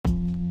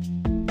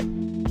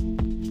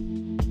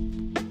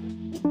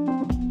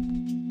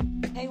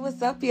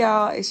What's up,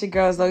 y'all? It's your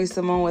girl Zoe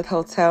Simone with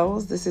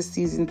Hotels. This is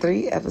season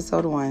 3,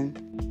 episode 1.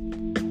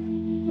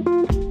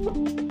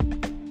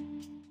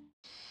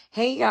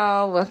 Hey,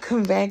 y'all.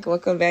 Welcome back.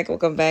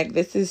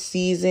 This is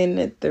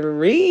season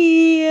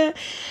 3.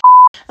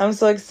 I'm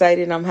so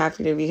excited and I'm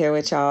happy to be here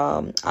with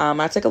y'all.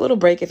 I took a little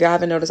break. If y'all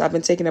haven't noticed, I've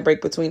been taking a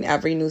break between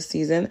every new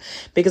season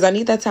because I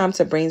need that time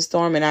to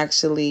brainstorm and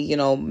actually,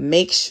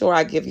 make sure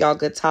I give y'all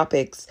good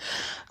topics.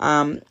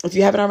 If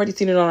you haven't already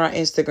seen it on our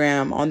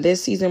Instagram, on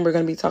this season, we're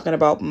going to be talking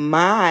about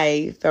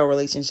my failed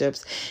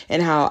relationships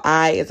and how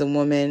I, as a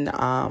woman,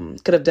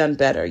 could have done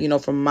better,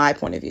 from my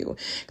point of view.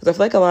 Because I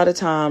feel like a lot of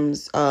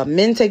times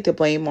men take the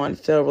blame on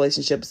failed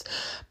relationships,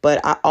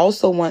 but I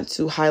also want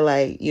to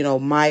highlight,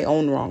 my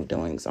own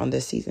wrongdoings on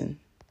this season.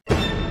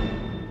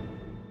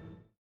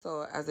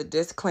 So as a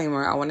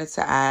disclaimer, I wanted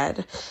to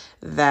add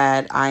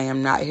that I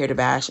am not here to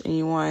bash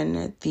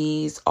anyone.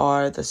 These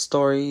are the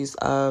stories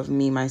of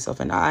me, myself,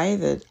 and I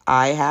that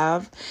I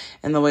have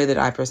and the way that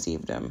I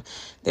perceive them.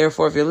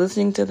 Therefore, if you're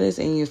listening to this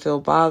and you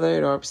feel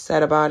bothered or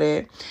upset about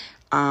it,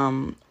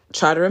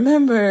 try to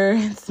remember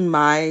it's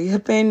my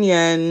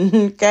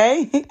opinion,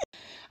 okay?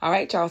 All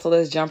right, y'all, so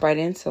let's jump right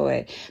into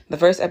it. The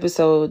first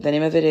episode, the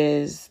name of it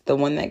is The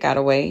One That Got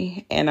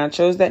Away. And I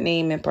chose that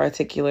name in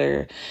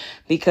particular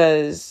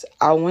because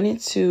I wanted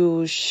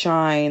to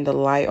shine the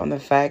light on the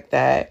fact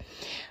that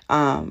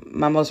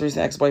my most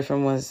recent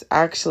ex-boyfriend was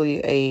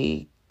actually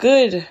a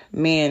good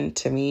man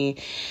to me.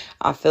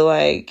 I feel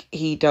like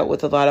he dealt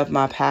with a lot of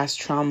my past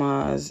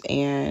traumas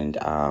and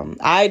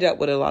I dealt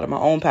with a lot of my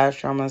own past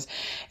traumas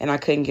and I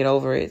couldn't get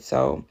over it.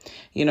 So,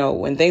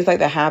 when things like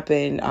that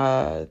happen,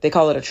 they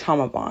call it a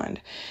trauma bond.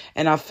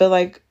 And I feel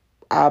like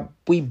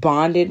we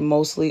bonded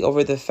mostly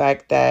over the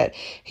fact that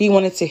he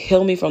wanted to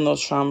heal me from those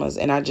traumas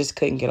and I just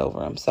couldn't get over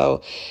them.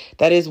 So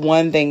that is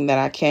one thing that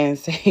I can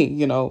say,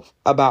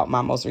 about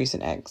my most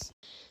recent ex.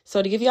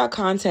 So to give y'all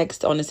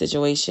context on the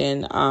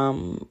situation,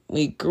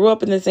 we grew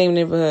up in the same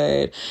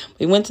neighborhood.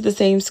 We went to the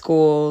same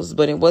schools,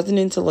 but it wasn't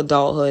until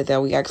adulthood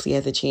that we actually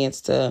had the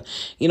chance to,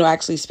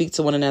 actually speak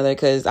to one another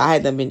because I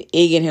had been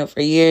egging him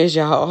for years,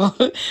 y'all.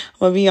 I'm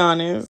gonna be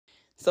honest.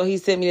 So he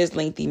sent me this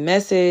lengthy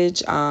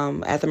message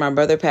after my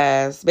brother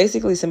passed,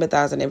 basically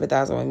sympathizing and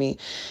empathizing with me.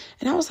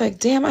 And I was like,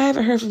 damn, I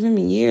haven't heard from him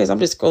in years. I'm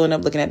just scrolling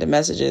up, looking at the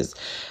messages.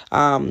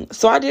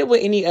 So I did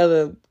what any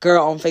other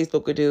girl on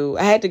Facebook would do.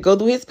 I had to go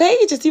through his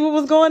page to see what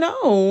was going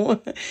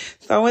on.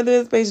 So I went through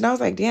his page and I was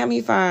like, damn, he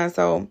fine.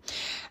 So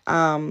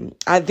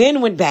I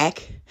then went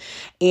back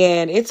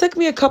and it took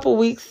me a couple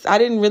weeks. I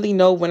didn't really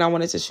know when I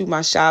wanted to shoot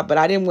my shot, but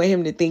I didn't want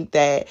him to think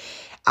that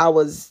I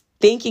was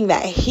thinking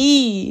that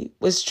he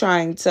was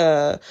trying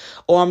to,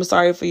 I'm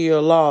sorry for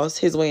your loss,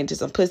 his way into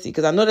some pussy.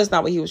 Because I know that's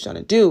not what he was trying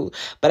to do.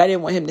 But I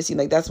didn't want him to seem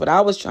like that's what I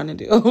was trying to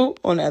do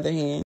on the other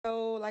hand.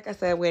 So, like I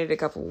said, I waited a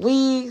couple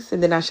weeks.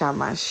 And then I shot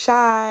my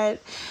shot.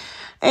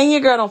 And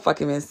your girl don't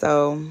fucking miss.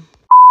 So,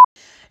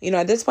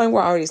 at this point,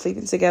 we're already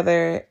sleeping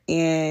together.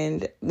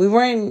 And we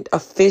weren't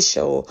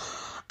official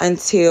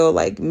until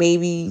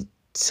maybe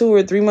 2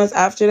 or 3 months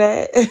after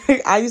that.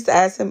 I used to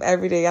ask him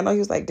every day. I know he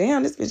was like,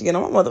 damn, this bitch getting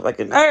on my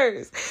motherfucking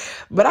nerves.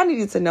 But I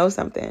needed to know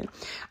something.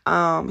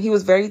 He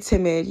was very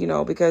timid,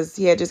 because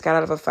he had just got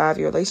out of a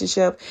 5-year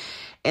relationship.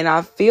 And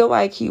I feel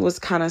like he was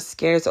kind of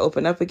scared to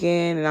open up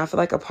again. And I feel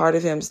like a part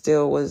of him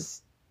still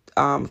was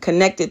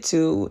connected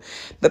to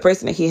the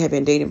person that he had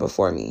been dating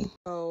before me.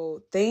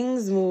 So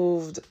things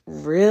moved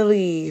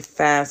really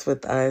fast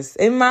with us,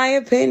 in my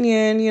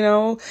opinion.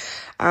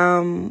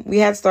 We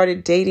had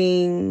started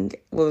dating,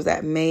 what was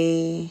that,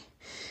 May,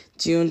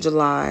 June,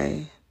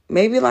 July,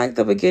 maybe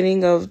the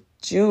beginning of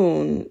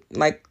June,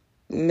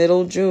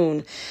 middle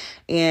June.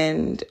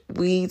 And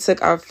we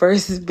took our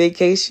first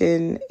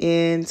vacation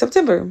in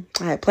September.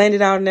 I had planned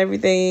it out and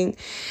everything.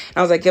 And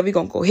I was like, yeah, we're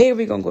going to go here,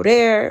 we're going to go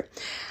there.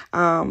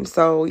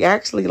 So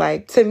actually,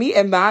 to me,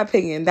 in my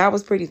opinion, that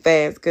was pretty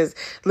fast. Because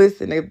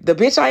listen, the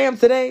bitch I am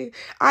today,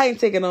 I ain't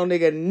taking no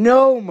nigga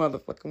no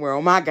motherfucking word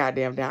on my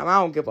goddamn time. I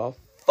don't give a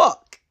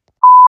fuck.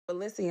 But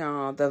listen,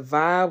 y'all, the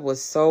vibe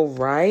was so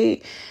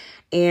right.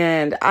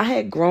 And I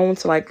had grown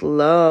to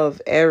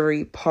love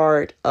every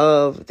part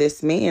of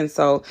this man.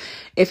 So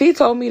if he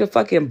told me to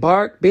fucking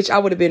bark, bitch, I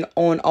would have been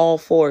on all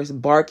fours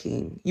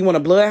barking. You want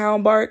a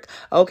bloodhound bark?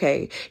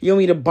 Okay. You want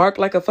me to bark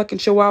like a fucking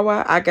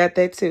chihuahua? I got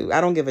that too.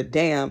 I don't give a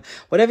damn.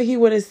 Whatever he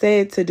would have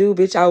said to do,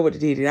 bitch, I would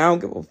have did it. I don't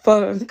give a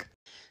fuck.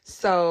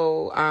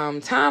 So,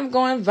 time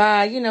going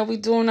by, we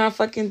doing our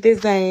fucking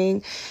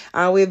thing.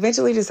 We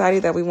eventually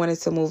decided that we wanted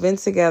to move in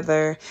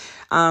together.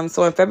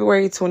 So in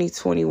February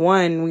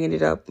 2021, we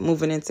ended up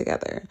moving in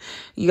together.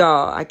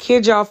 Y'all, I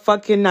kid y'all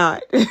fucking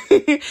not.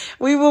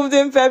 We moved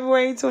in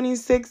February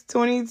 26,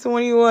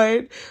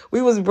 2021.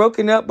 We was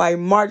broken up by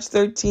March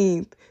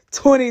 13th,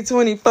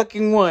 2020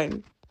 fucking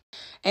one.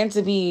 And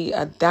to be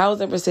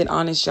 1,000%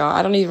 honest, y'all,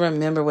 I don't even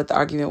remember what the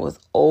argument was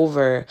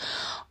over.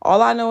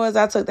 All I know is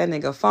I took that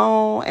nigga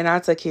phone and I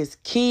took his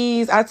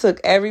keys. I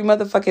took every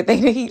motherfucking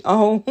thing that he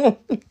owned.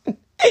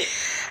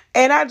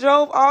 And I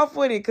drove off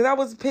with it because I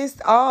was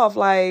pissed off.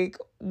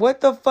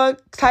 what the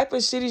fuck type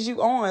of shit is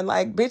you on?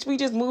 Like, bitch, we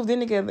just moved in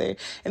together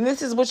and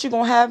this is what you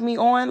gonna have me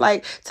on?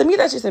 Like, to me,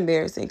 that's just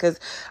embarrassing. Because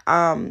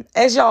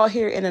as y'all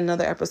hear in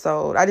another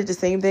episode, I did the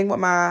same thing with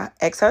my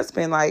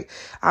ex-husband. Like,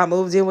 I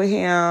moved in with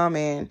him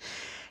and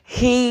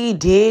he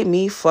did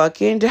me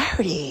fucking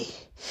dirty.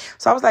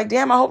 So I was like,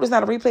 damn, I hope it's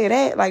not a replay of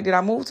that. Like, did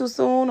I move too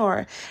soon?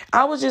 Or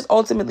I was just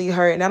ultimately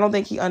hurt. And I don't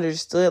think he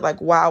understood, like,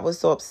 why I was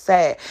so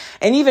upset.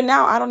 And even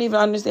now, I don't even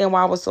understand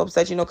why I was so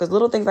upset, because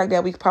little things like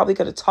that we probably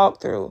could have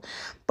talked through.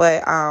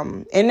 But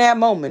in that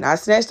moment, I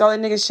snatched all that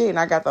nigga shit and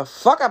I got the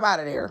fuck up out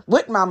of there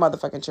with my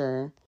motherfucking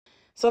churn.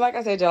 So like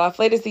I said, y'all, I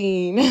played the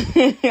scene.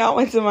 I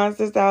went to my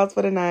sister's house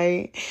for the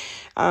night.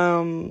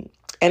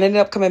 And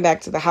ended up coming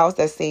back to the house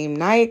that same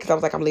night because I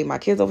was like, I'm leaving my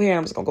kids over here and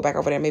I'm just going to go back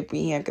over there. Maybe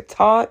me and him could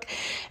talk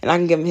and I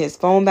can give him his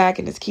phone back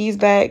and his keys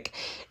back.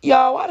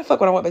 Y'all, why the fuck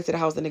when I went back to the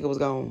house, the nigga was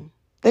gone?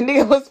 The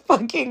nigga was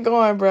fucking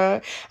gone,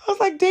 bruh. I was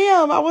like,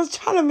 damn, I was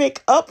trying to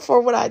make up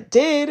for what I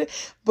did,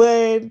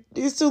 but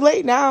it's too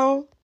late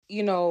now.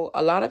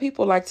 A lot of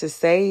people like to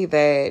say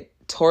that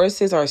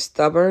Tauruses are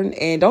stubborn.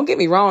 And don't get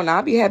me wrong,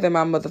 I'll be having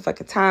my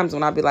motherfucking times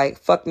when I'll be like,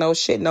 fuck no,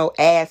 shit no,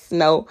 ass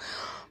no.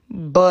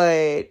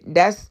 But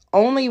that's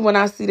only when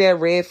I see that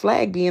red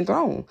flag being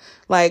thrown.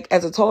 Like,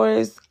 as a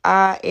Taurus,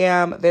 I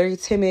am very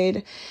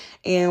timid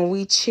and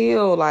we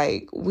chill.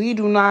 Like, we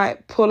do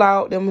not pull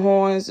out them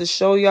horns to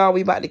show y'all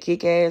we about to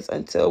kick ass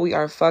until we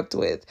are fucked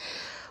with.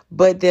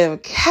 But them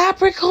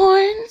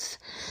Capricorns,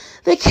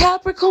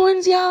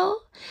 y'all,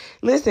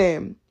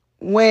 listen,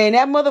 when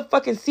that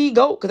motherfucking sea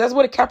goat, because that's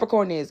what a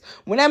Capricorn is,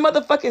 when that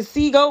motherfucking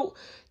sea goat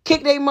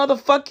kick they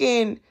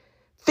motherfucking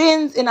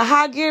fins in a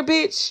high gear,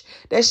 bitch,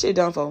 that shit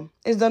done for.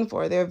 It's done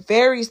for. They're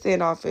very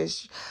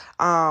standoffish.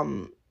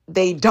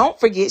 They don't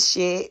forget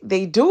shit.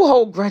 They do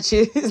hold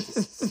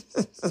grudges.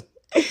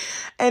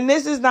 And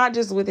this is not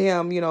just with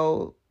him,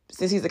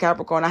 since he's a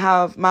Capricorn.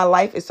 My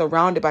life is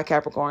surrounded by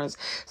Capricorns.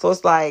 So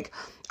it's like,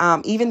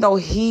 even though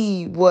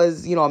he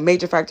was, a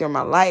major factor in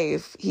my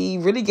life, he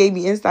really gave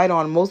me insight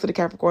on most of the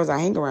Capricorns I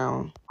hang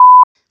around.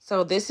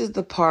 So this is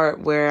the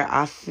part where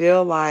I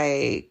feel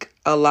like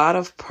a lot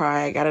of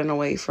pride got in the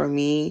way for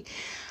me.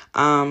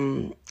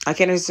 I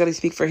can't necessarily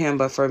speak for him,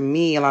 but for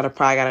me, a lot of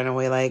pride got in the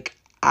way. Like,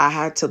 I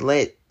had to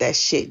let that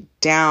shit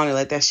down and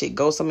let that shit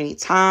go so many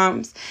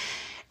times.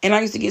 And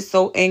I used to get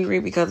so angry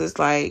because it's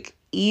like,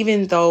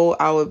 even though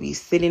I would be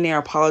sitting there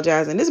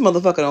apologizing, this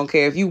motherfucker don't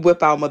care if you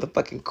whip out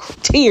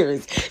motherfucking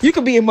tears. You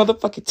could be in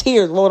motherfucking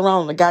tears rolling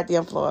around on the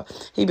goddamn floor.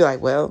 He'd be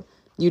like, well,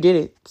 you did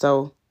it.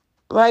 So,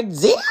 like,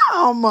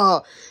 damn,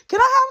 can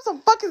I have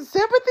some fucking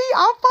sympathy?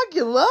 I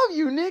fucking love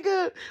you,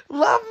 nigga.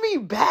 Love me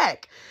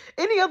back.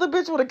 Any other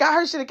bitch would have got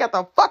her shit and got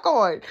the fuck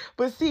on.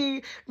 But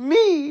see,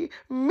 me,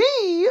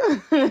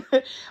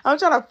 I'm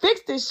trying to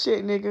fix this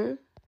shit, nigga.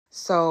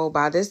 So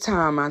by this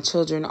time, my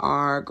children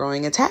are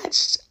growing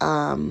attached.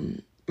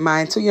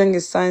 My two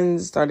youngest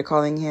sons started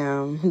calling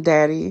him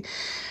daddy.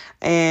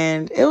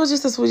 And it was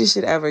just the sweetest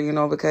shit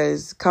ever,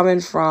 because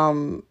coming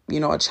from,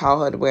 a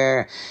childhood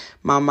where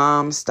my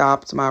mom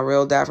stopped my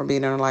real dad from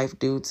being in her life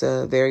due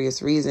to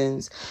various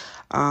reasons,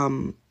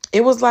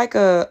 it was like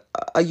a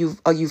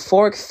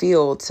euphoric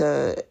feel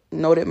to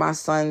know that my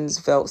sons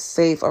felt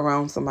safe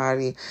around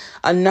somebody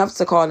enough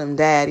to call him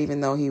dad,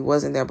 even though he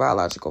wasn't their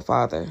biological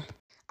father.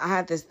 I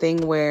had this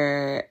thing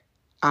where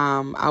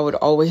I would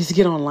always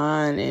get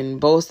online and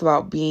boast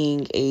about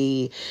being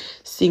a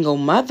single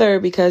mother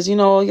because,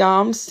 y'all,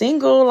 I'm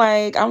single.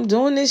 Like, I'm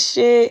doing this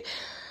shit.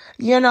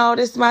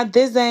 This is my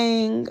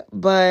thing.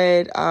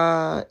 But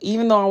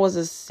even though I was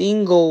a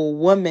single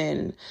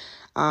woman,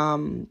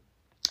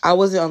 I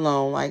wasn't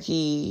alone. Like,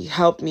 he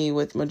helped me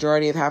with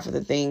majority of half of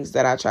the things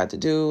that I tried to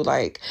do.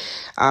 Like,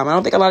 I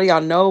don't think a lot of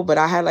y'all know, but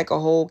I had like a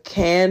whole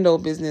candle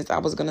business I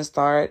was going to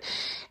start.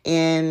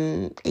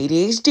 And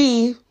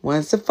ADHD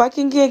wants to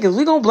fucking get, because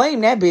we gonna blame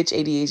that bitch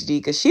ADHD,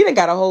 because she done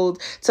got a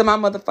hold to my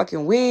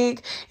motherfucking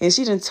wig and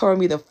she done tore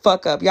me the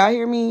fuck up. Y'all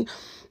hear me?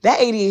 That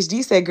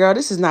ADHD said, girl,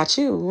 this is not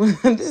you.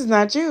 This is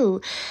not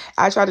you.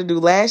 I tried to do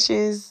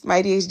lashes.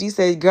 My ADHD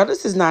said, girl,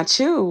 this is not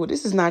you.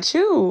 This is not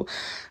you.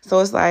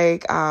 So it's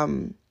like,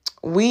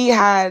 we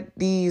had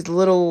these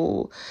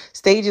little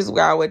stages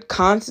where I would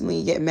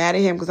constantly get mad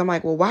at him because I'm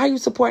like, well, why are you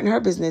supporting her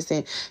business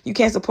and you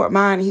can't support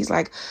mine? And he's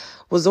like,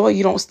 well, Zoe,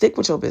 you don't stick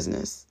with your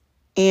business.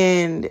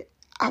 And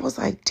I was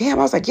like, damn.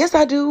 I was like, yes,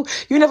 I do.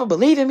 You never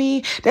believe in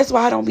me. That's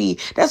why I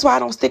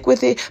don't stick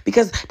with it,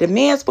 because the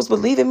man's supposed to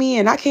believe in me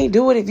and I can't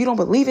do it if you don't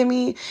believe in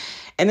me.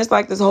 And it's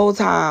like this whole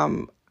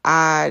time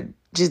I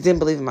just didn't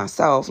believe in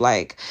myself.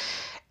 Like,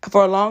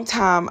 for a long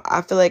time,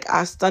 I feel like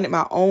I stunted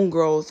my own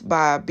growth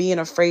by being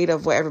afraid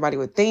of what everybody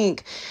would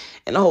think.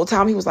 And the whole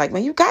time he was like,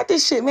 man, you got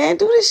this shit, man.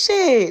 Do this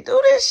shit.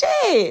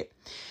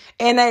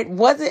 And it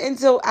wasn't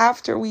until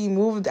after we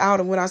moved out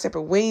and went our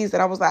separate ways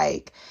that I was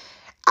like,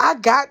 I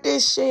got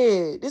this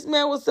shit. This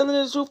man was telling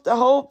the truth the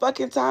whole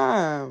fucking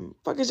time.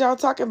 Fuck is y'all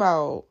talking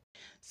about?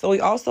 So we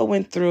also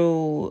went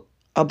through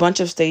a bunch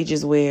of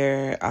stages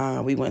where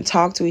we wouldn't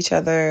talk to each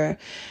other.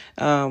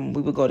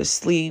 We would go to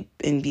sleep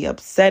and be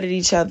upset at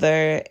each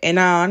other. And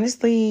I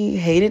honestly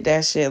hated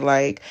that shit.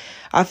 Like,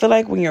 I feel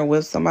like when you're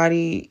with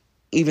somebody,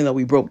 even though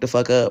we broke the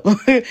fuck up,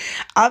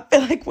 I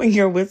feel like when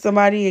you're with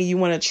somebody and you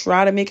want to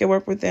try to make it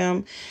work with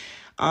them,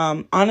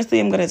 honestly,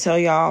 I'm going to tell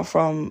y'all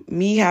from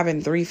me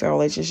having 3 failed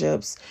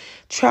relationships,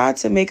 try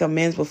to make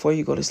amends before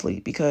you go to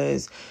sleep,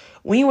 because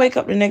when you wake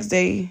up the next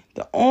day,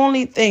 the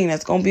only thing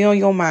that's going to be on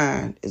your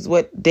mind is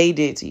what they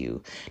did to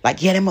you.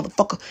 Like, yeah, that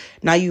motherfucker.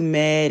 Now you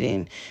mad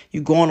and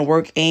you going to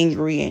work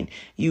angry and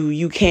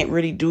you can't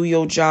really do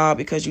your job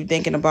because you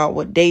thinking about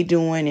what they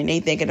doing and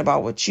they thinking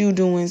about what you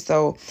doing.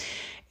 So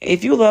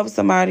if you love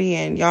somebody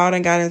and y'all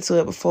done got into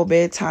it before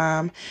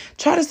bedtime,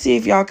 try to see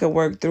if y'all can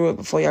work through it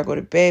before y'all go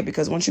to bed,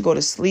 because once you go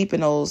to sleep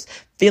and those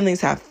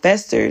feelings have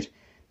festered,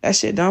 that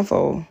shit done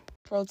for.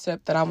 Pro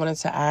tip that I wanted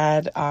to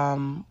add,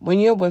 when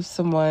you're with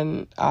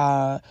someone,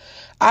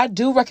 I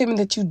do recommend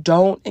that you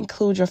don't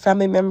include your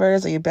family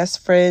members or your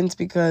best friends,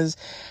 because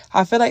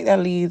I feel like that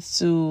leads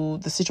to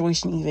the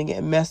situation even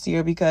getting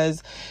messier,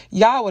 because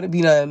y'all would have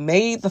been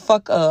made the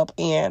fuck up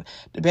and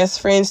the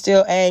best friend's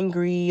still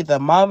angry, the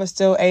mom is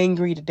still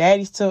angry, the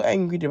daddy's still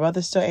angry, the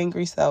brother's still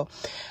angry. So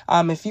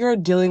if you're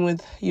dealing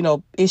with,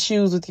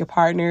 issues with your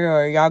partner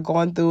or y'all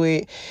going through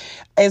it,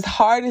 as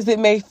hard as it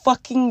may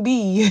fucking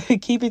be,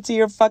 keep it to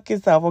your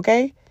fucking self,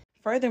 okay?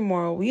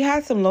 Furthermore, we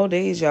had some low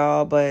days,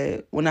 y'all,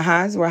 but when the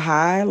highs were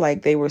high,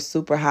 like they were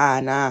super high,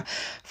 and I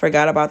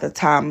forgot about the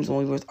times when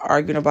we were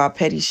arguing about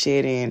petty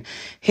shit and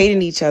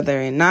hating each other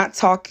and not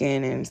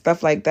talking and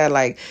stuff like that.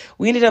 Like,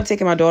 we ended up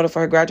taking my daughter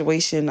for her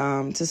graduation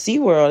to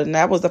SeaWorld, and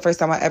that was the first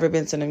time I ever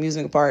been to an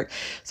amusement park.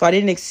 So I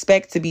didn't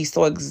expect to be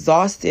so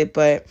exhausted,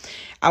 but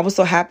I was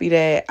so happy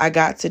that I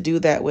got to do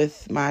that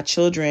with my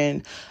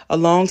children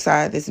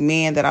alongside this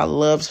man that I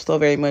loved so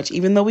very much,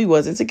 even though we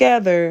wasn't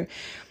together.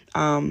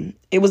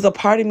 It was a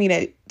part of me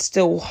that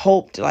still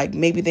hoped like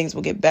maybe things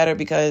will get better,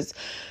 because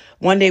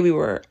one day we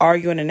were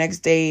arguing, the next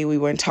day we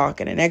weren't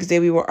talking, the next day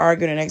we were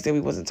arguing, the next day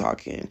we wasn't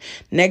talking,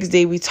 next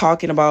day we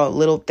talking about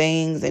little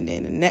things, and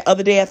then the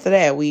other day after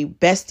that we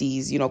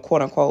besties,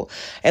 quote unquote.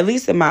 At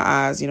least in my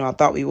eyes, I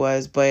thought we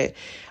was, but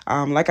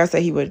like I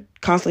said, he would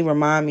constantly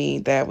remind me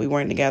that we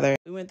weren't together.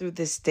 We went through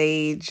this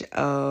stage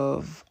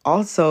of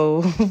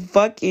also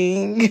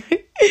fucking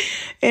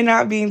and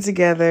not being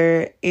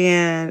together,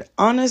 and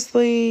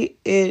honestly,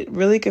 it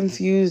really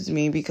confused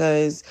me,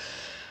 because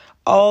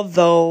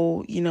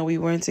although, we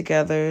weren't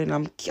together, and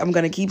I'm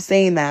going to keep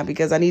saying that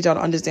because I need y'all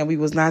to understand we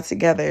was not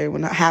together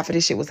when half of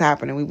this shit was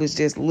happening. We was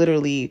just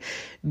literally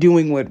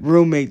doing what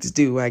roommates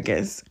do, I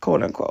guess,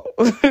 quote unquote.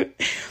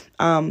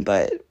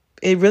 But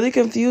it really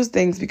confused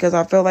things, because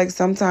I felt like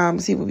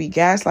sometimes he would be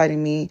gaslighting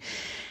me,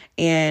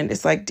 and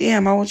it's like,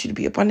 damn, I want you to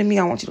be up under me.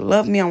 I want you to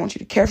love me. I want you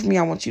to care for me.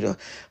 I want you to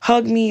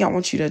hug me. I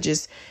want you to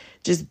just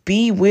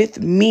be with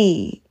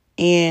me.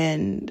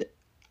 And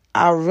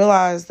I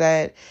realized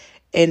that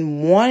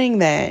in wanting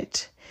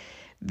that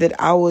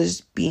I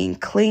was being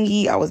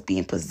clingy, I was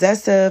being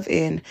possessive,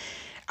 and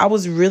I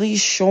was really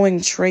showing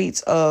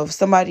traits of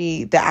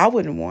somebody that I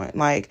wouldn't want.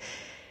 Like,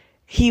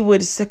 he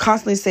would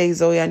constantly say,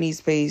 Zoe, I need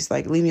space.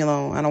 Like, leave me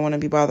alone. I don't want to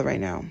be bothered right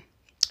now.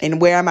 And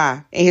where am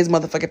I? In his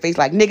motherfucking face,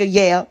 like, nigga,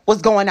 yeah,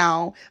 what's going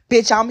on?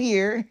 Bitch, I'm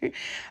here.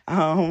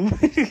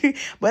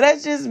 But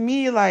that's just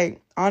me. Like,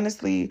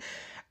 honestly,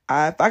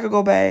 if I could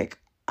go back,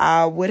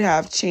 I would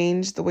have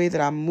changed the way that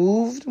I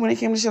moved when it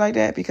came to shit like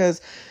that,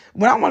 because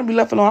when I want to be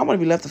left alone, I want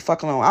to be left the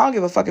fuck alone. I don't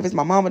give a fuck if it's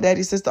my mama,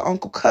 daddy, sister,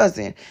 uncle,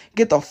 cousin.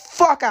 Get the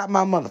fuck out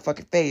my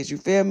motherfucking face. You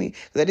feel me?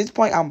 Because at this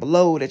point, I'm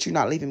below that you're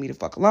not leaving me the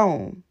fuck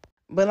alone.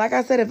 But like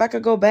I said, if I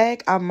could go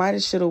back, I might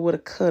have, should have, would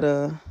have, could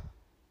have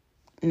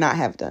not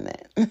have done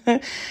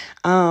that.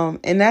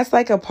 And that's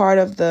like a part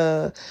of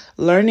the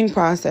learning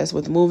process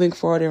with moving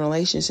forward in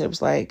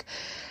relationships. Like,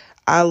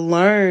 I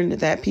learned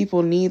that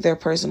people need their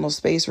personal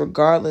space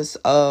regardless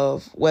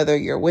of whether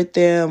you're with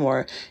them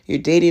or you're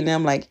dating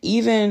them. Like,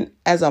 even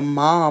as a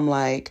mom,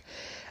 like,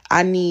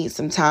 I need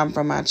some time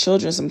from my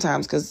children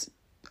sometimes, because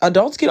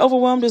adults get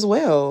overwhelmed as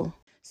well.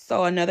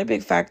 So another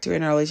big factor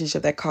in our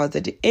relationship that caused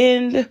it to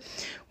end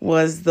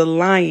was the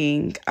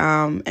lying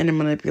and the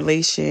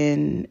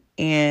manipulation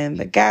and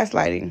the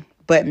gaslighting.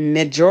 But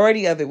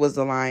majority of it was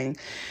the lying.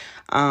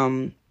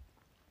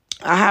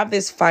 I have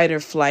this fight or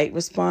flight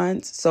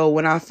response. So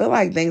when I feel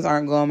like things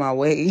aren't going my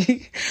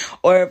way,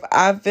 or if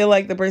I feel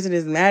like the person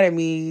is mad at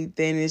me,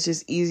 then it's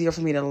just easier for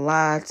me to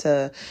lie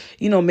to,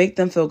 make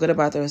them feel good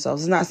about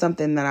themselves. It's not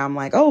something that I'm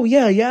like, oh,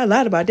 yeah, I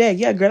lied about that.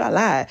 Yeah, girl, I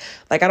lied.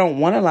 Like, I don't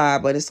want to lie,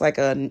 but it's like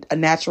a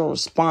natural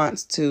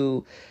response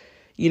to,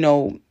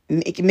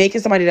 making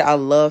somebody that I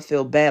love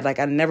feel bad. Like,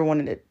 I never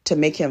wanted to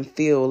make him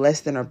feel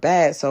less than or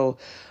bad. So,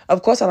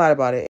 of course, I lied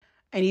about it.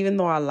 And even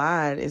though I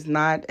lied, it's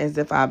not as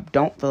if I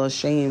don't feel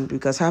ashamed,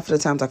 because half of the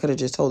times I could have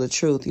just told the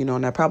truth,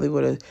 and I probably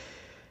would have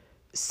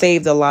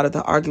saved a lot of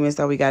the arguments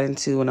that we got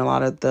into and a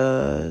lot of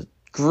the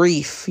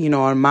grief,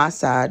 on my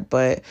side.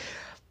 But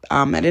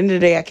at the end of the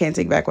day, I can't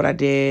take back what I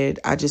did.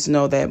 I just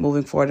know that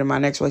moving forward in my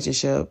next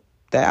relationship,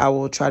 that I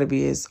will try to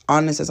be as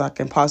honest as I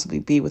can possibly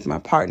be with my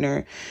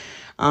partner.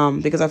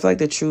 Because I feel like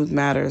the truth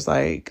matters.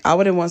 Like, I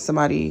wouldn't want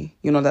somebody,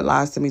 that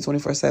lies to me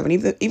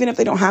 24/7, even if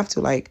they don't have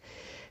to. Like,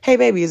 hey,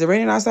 baby, is it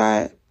raining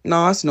outside?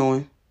 No, it's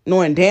snowing.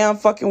 Knowing damn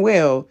fucking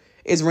well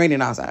it's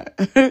raining outside.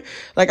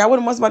 Like, I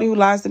wouldn't want somebody who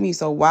lies to me.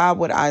 So why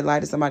would I lie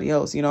to somebody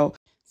else,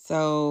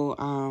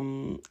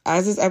 So,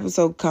 as this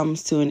episode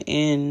comes to an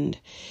end,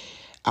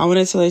 I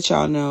wanted to let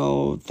y'all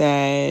know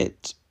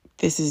that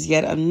this is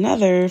yet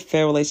another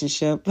failed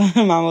relationship,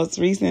 my most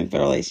recent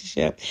failed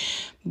relationship.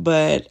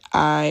 But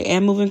I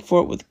am moving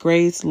forward with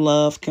grace,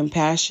 love,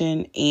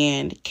 compassion,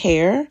 and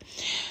care.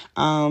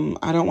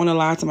 I don't want to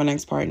lie to my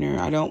next partner.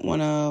 I don't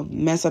want to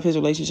mess up his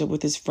relationship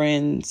with his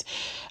friends.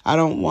 I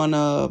don't want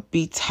to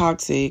be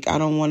toxic. I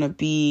don't want to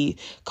be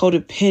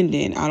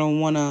codependent. I don't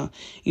want to,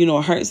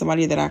 hurt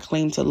somebody that I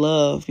claim to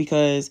love,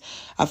 because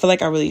I feel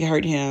like I really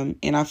hurt him.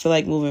 And I feel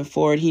like moving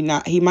forward, he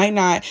might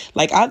not,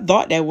 like, I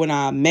thought that when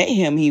I met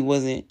him, he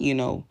wasn't,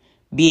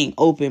 being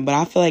open, but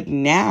I feel like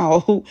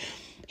now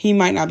he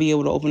might not be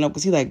able to open up,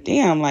 because he's like,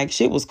 damn, like,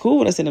 shit was cool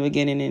with us in the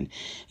beginning, and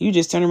you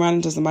just turn around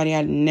into somebody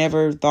I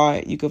never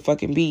thought you could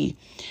fucking be.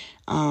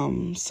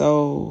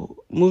 So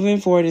moving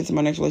forward into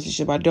my next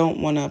relationship, I don't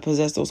want to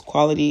possess those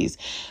qualities.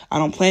 I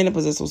don't plan to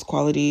possess those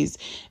qualities.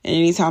 And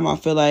anytime I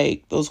feel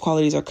like those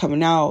qualities are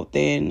coming out,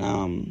 then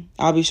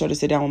I'll be sure to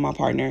sit down with my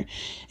partner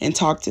and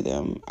talk to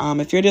them.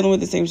 If you're dealing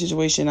with the same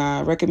situation,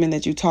 I recommend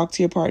that you talk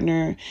to your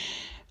partner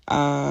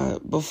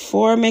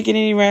before making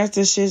any rash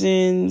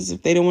decisions.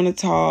 If they don't want to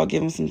talk,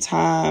 give them some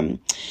time.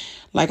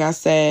 Like I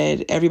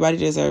said, everybody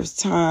deserves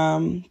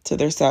time to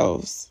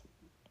themselves,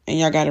 and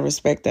y'all got to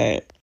respect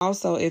that.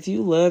 Also, if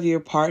you love your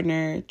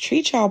partner,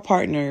 treat y'all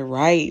partner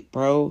right,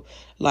 bro.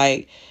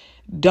 Like,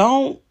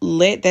 don't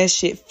let that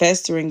shit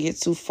fester and get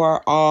too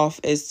far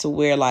off as to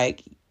where,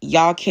 like,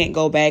 y'all can't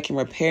go back and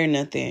repair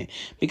nothing.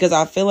 Because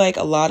I feel like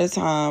a lot of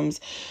times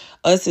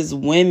us as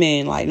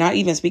women, like, not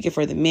even speaking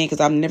for the men, because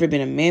I've never been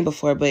a man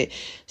before, but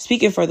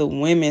speaking for the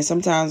women,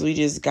 sometimes we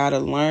just got to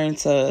learn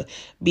to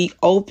be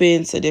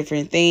open to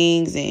different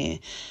things and,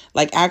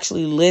 like,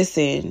 actually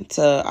listen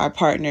to our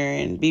partner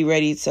and be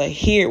ready to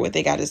hear what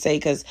they got to say.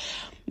 Because,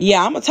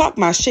 yeah, I'm going to talk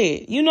my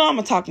shit. I'm going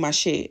to talk my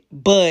shit.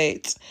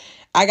 But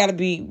I got to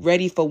be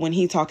ready for when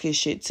he talk his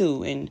shit,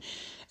 too. And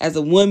as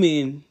a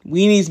woman,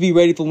 we need to be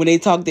ready for when they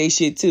talk their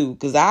shit, too.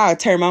 Because I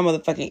turn my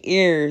motherfucking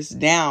ears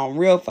down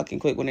real fucking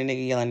quick when a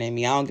nigga yelling at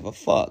me. I don't give a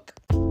fuck.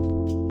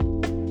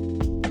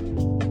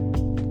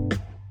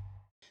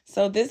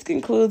 So this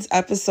concludes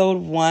episode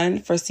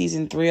 1 for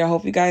season 3. I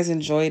hope you guys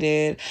enjoyed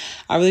it.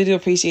 I really do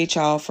appreciate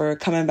y'all for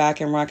coming back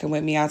and rocking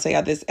with me. I'll tell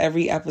y'all this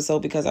every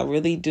episode because I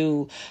really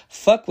do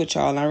fuck with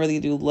y'all, and I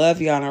really do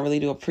love y'all, and I really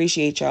do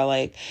appreciate y'all.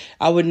 Like,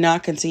 I would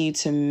not continue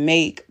to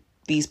make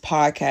these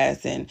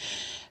podcasts and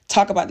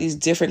talk about these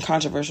different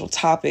controversial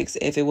topics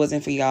if it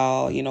wasn't for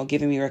y'all,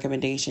 giving me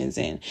recommendations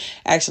and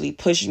actually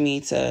pushing me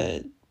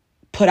to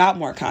put out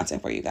more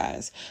content for you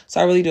guys. So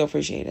I really do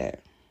appreciate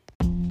it.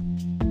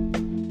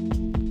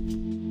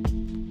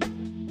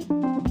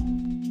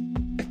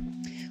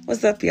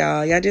 What's up,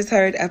 y'all? Y'all just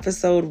heard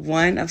episode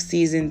 1 of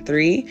season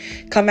 3.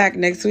 Come back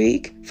next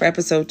week for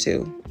episode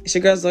 2. It's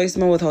your girl Zoe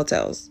Simone with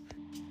Hotels.